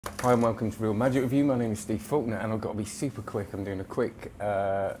Hi and welcome to Real Magic Review. My name is Steve Faulkner and I've got to be super quick. I'm doing a quick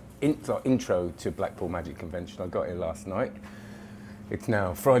intro to Blackpool Magic Convention. I got here last night. It's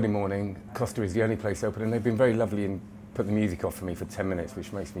now Friday morning. Costa is the only place open and they've been very lovely and put the music off for me for 10 minutes,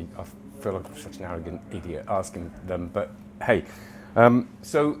 which makes me, I feel like such an arrogant idiot asking them, but hey.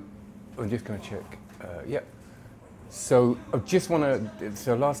 So I'm just going to check, yep. So I just want to,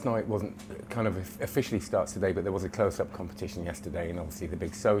 so last night wasn't kind of officially starts today, but there was a close-up competition yesterday and obviously the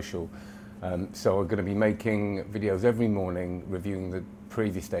big social. So I'm going to be making videos every morning reviewing the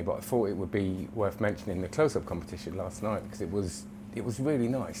previous day, but I thought it would be worth mentioning the close-up competition last night because it was really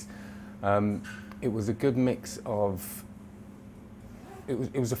nice. It was a good mix of,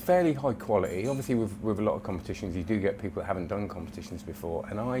 it was a fairly high quality. Obviously with a lot of competitions you do get people that haven't done competitions before,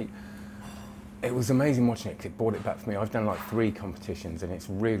 and it was amazing watching it because it brought it back for me. I've done like 3 competitions and it's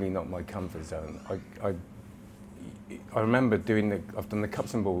really not my comfort zone. I remember I've done the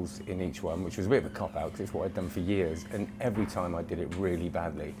cups and balls in each one, which was a bit of a cop-out because it's what I'd done for years, and every time I did it really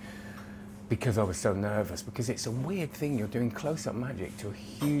badly because I was so nervous, because it's a weird thing. You're doing close-up magic to a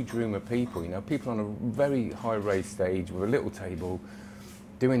huge room of people, you know, people on a very high-raised stage with a little table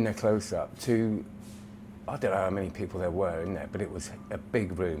doing their close-up to, I don't know how many people there were in there, but it was a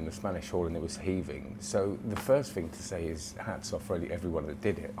big room, the Spanish Hall, and it was heaving. So the first thing to say is hats off really everyone that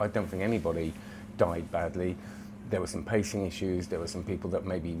did it. I don't think anybody died badly. There were some pacing issues, there were some people that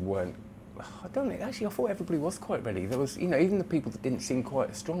maybe weren't, I don't know, actually I thought everybody was quite ready. There was, you know, even the people that didn't seem quite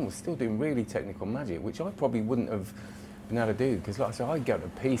as strong were still doing really technical magic, which I probably wouldn't have been able to do, because like I said, I'd go to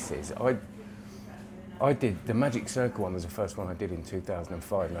pieces. I did, the Magic Circle one was the first one I did in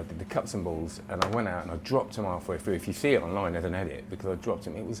 2005, and I did the cups and balls, and I went out and I dropped them halfway through. If you see it online, there's an edit, because I dropped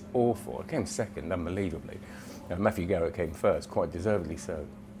them. It was awful. I came second, unbelievably. Matthew Garrett came first, quite deservedly so.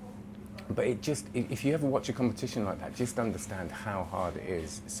 But it just, if you ever watch a competition like that, just understand how hard it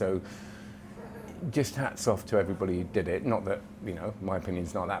is. So just hats off to everybody who did it. Not that, you know, my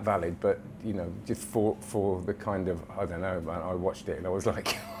opinion's not that valid, but, you know, just for the kind of, I don't know, man, I watched it and I was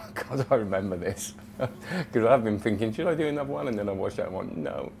like, God, I remember this. Because I've been thinking, should I do another one? And then I watched that and went,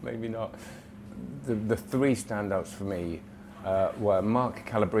 no, maybe not. The 3 standouts for me were Mark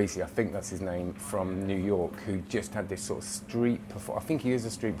Calabrese, I think that's his name, from New York, who just had this sort of street performer. I think he is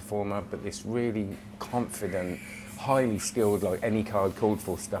a street performer, but this really confident, highly skilled, like any card called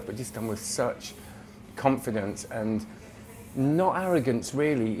for stuff, but just done with such confidence and not arrogance,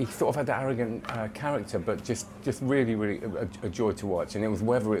 really. He sort of had that arrogant character, but just really a joy to watch. And it was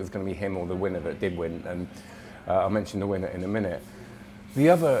whether it was going to be him or the winner that did win, and I'll mention the winner in a minute. The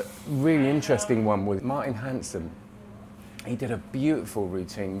other really interesting one was Martin Hansen. He did a beautiful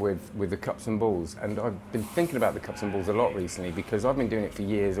routine with the cups and balls, and I've been thinking about the cups and balls a lot recently because I've been doing it for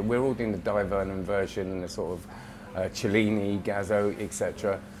years, and we're all doing the Di Vernon version and the sort of Cellini, Gazzo,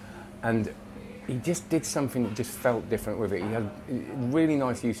 etc. And he just did something that just felt different with it. He had really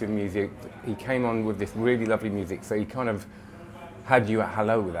nice use of music. He came on with this really lovely music, so he kind of had you at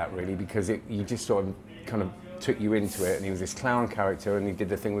hello with that, really, because you just sort of kind of took you into it. And he was this clown character, and he did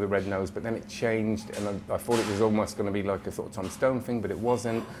the thing with the red nose, but then it changed, and I thought it was almost going to be like a sort of Tom Stone thing, but it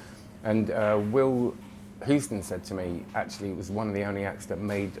wasn't. And Will Houston said to me, actually, it was one of the only acts that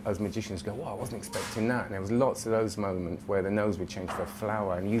made us magicians go, wow, I wasn't expecting that. And there was lots of those moments where the nose would change for a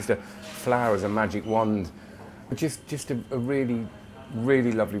flower, and he used a flower as a magic wand. Just a really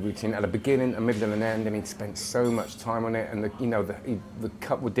lovely routine at the beginning, a middle and an end, and he'd spent so much time on it, and the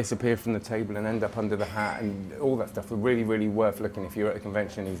cup would disappear from the table and end up under the hat, and all that stuff was really worth looking. If you're at a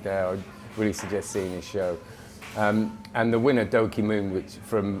convention and he's there, I'd really suggest seeing his show. And the winner, Doki Moon, which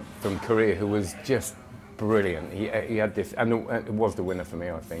from Korea, who was just brilliant. He had this, and it was the winner for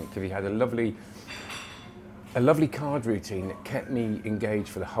me, I think, because he had a lovely card routine that kept me engaged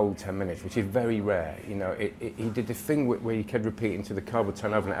for the whole 10 minutes, which is very rare. You know, he did this thing where he kept repeating till the card would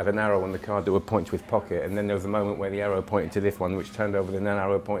turn over and it had an arrow on the card that would point to his pocket, and then there was a moment where the arrow pointed to this one, which turned over, and then an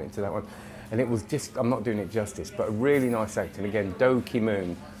arrow pointed to that one. And it was just, I'm not doing it justice, but a really nice act. And again, Do Ki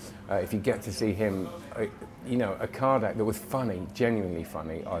Moon, if you get to see him, you know, a card act that was funny, genuinely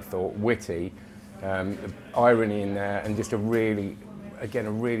funny, I thought, witty, irony in there, and just a really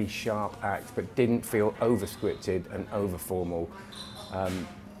sharp act, but didn't feel over scripted and over formal,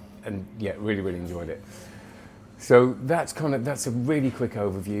 and yeah, really enjoyed it. So that's a really quick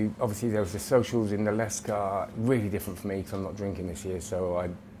overview. Obviously there was the socials in the Lescar, really different for me because I'm not drinking this year, so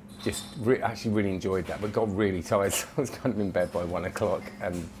I just actually really enjoyed that, but got really tired, so I was kind of in bed by 1 o'clock,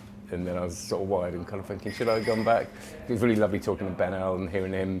 and then I was sort of wired and kind of thinking, should I have gone back? It was really lovely talking to Ben Earl and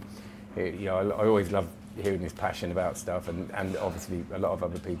hearing him. You know, I always love hearing his passion about stuff, and obviously a lot of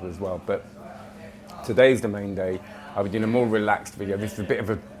other people as well. But today's the main day. I'll be doing a more relaxed video. This is a bit of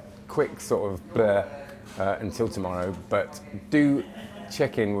a quick sort of blur until tomorrow, but do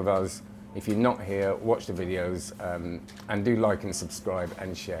check in with us. If you're not here, watch the videos and do like and subscribe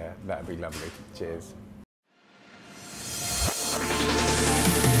and share. That'd be lovely. Cheers.